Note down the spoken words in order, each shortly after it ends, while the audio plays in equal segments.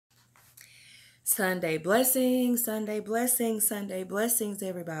Sunday blessings, Sunday blessings, Sunday blessings,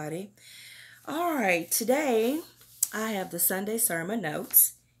 everybody. All right, today I have the Sunday sermon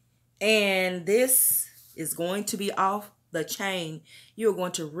notes, and this is going to be off the chain. You're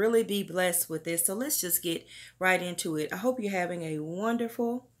going to really be blessed with this. So let's just get right into it. I hope you're having a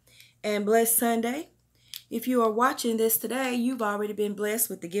wonderful and blessed Sunday. If you are watching this today, you've already been blessed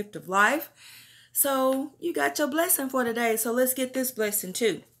with the gift of life. So you got your blessing for today. So let's get this blessing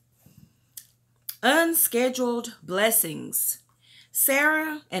too. Unscheduled blessings.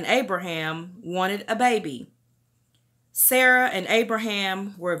 Sarah and Abraham wanted a baby. Sarah and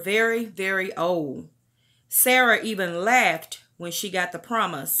Abraham were very, very old. Sarah even laughed when she got the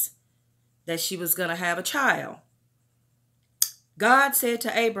promise that she was going to have a child. God said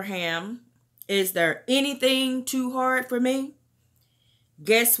to Abraham, "Is there anything too hard for me?"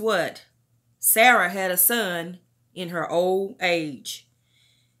 Guess what? Sarah had a son in her old age,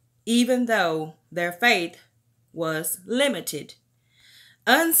 even though their faith was limited.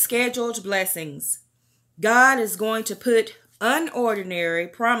 Unscheduled blessings. God is going to put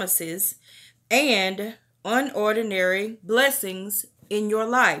unordinary promises and unordinary blessings in your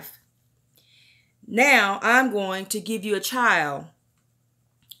life. Now I'm going to give you a child,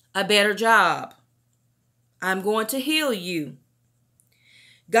 a better job. I'm going to heal you.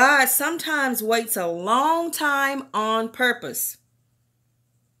 God sometimes waits a long time on purpose.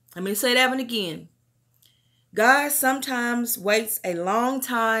 Let me say that one again. God sometimes waits a long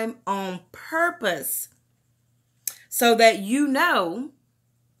time on purpose so that you know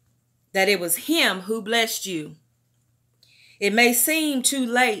that it was Him who blessed you. It may seem too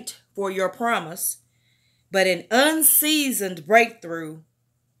late for your promise, but an unseasoned breakthrough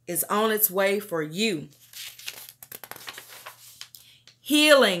is on its way for you.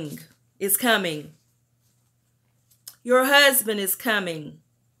 Healing is coming. Your husband is coming.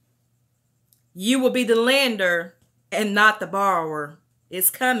 You will be the lender and not the borrower. It's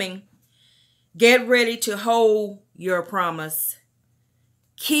coming. Get ready to hold your promise.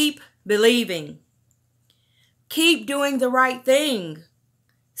 Keep believing. Keep doing the right thing.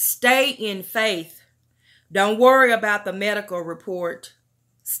 Stay in faith. Don't worry about the medical report.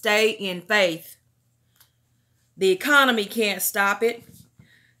 Stay in faith. The economy can't stop it,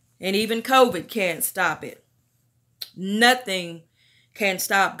 and even COVID can't stop it. Nothing can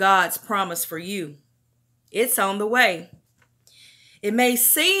stop God's promise for you. It's on the way. It may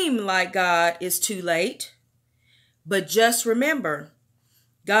seem like God is too late, but just remember,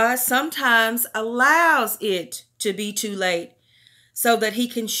 God sometimes allows it to be too late so that He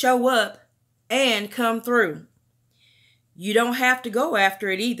can show up and come through. You don't have to go after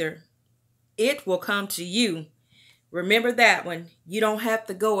it either. It will come to you. Remember that one. You don't have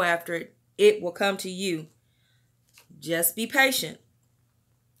to go after it. It will come to you. Just be patient.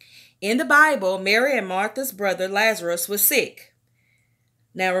 In the Bible, Mary and Martha's brother Lazarus was sick.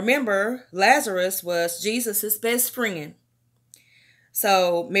 Now remember, Lazarus was Jesus' best friend.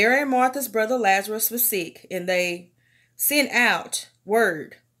 So Mary and Martha's brother Lazarus was sick, and they sent out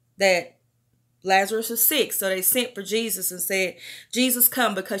word that Lazarus was sick. So they sent for Jesus and said, "Jesus,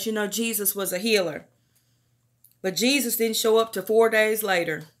 come," because you know Jesus was a healer. But Jesus didn't show up till 4 days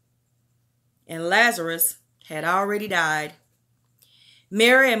later, and Lazarus had already died.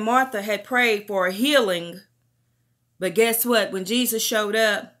 Mary and Martha had prayed for a healing, but guess what? When Jesus showed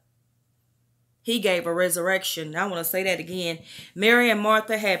up, He gave a resurrection. I want to say that again. Mary and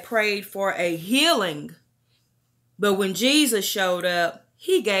Martha had prayed for a healing, but when Jesus showed up,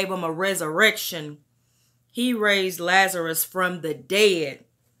 He gave them a resurrection. He raised Lazarus from the dead.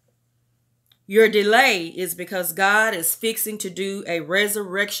 Your delay is because God is fixing to do a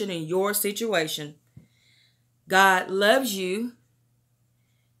resurrection in your situation. God loves you.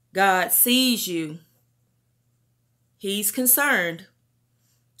 God sees you. He's concerned.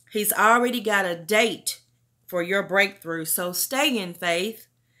 He's already got a date for your breakthrough. So stay in faith.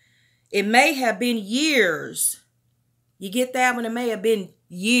 It may have been years. You get that one? It may have been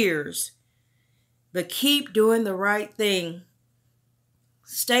years. But keep doing the right thing.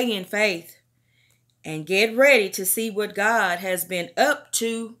 Stay in faith. And get ready to see what God has been up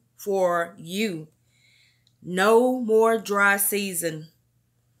to for you. No more dry season.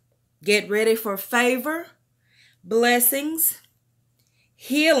 Get ready for favor, blessings,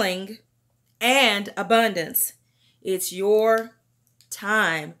 healing, and abundance. It's your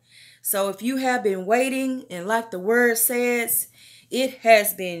time. So if you have been waiting, and like the word says, it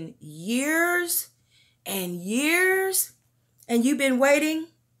has been years and years, and you've been waiting,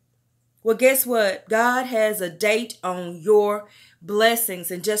 well, guess what? God has a date on your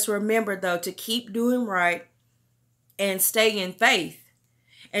blessings. And just remember, though, to keep doing right and stay in faith.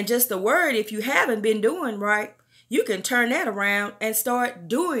 And just the word, if you haven't been doing right, you can turn that around and start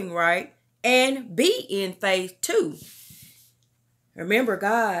doing right and be in faith too. Remember,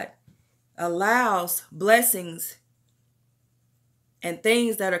 God allows blessings and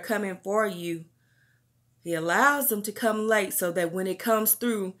things that are coming for you. He allows them to come late so that when it comes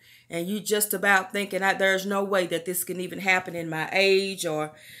through and you just about thinking there's no way that this can even happen in my age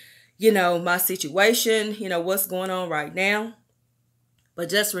or, my situation, what's going on right now. But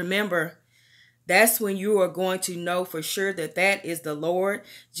just remember, that's when you are going to know for sure that that is the Lord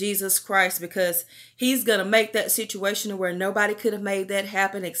Jesus Christ, because he's going to make that situation where nobody could have made that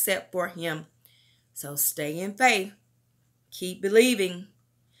happen except for him. So stay in faith. Keep believing.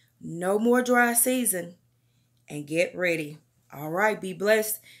 No more dry season. And get ready. All right, be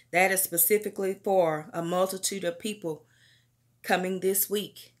blessed. That is specifically for a multitude of people coming this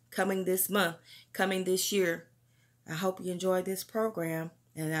week, coming this month, coming this year. I hope you enjoyed this program,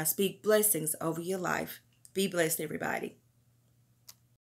 and I speak blessings over your life. Be blessed, everybody.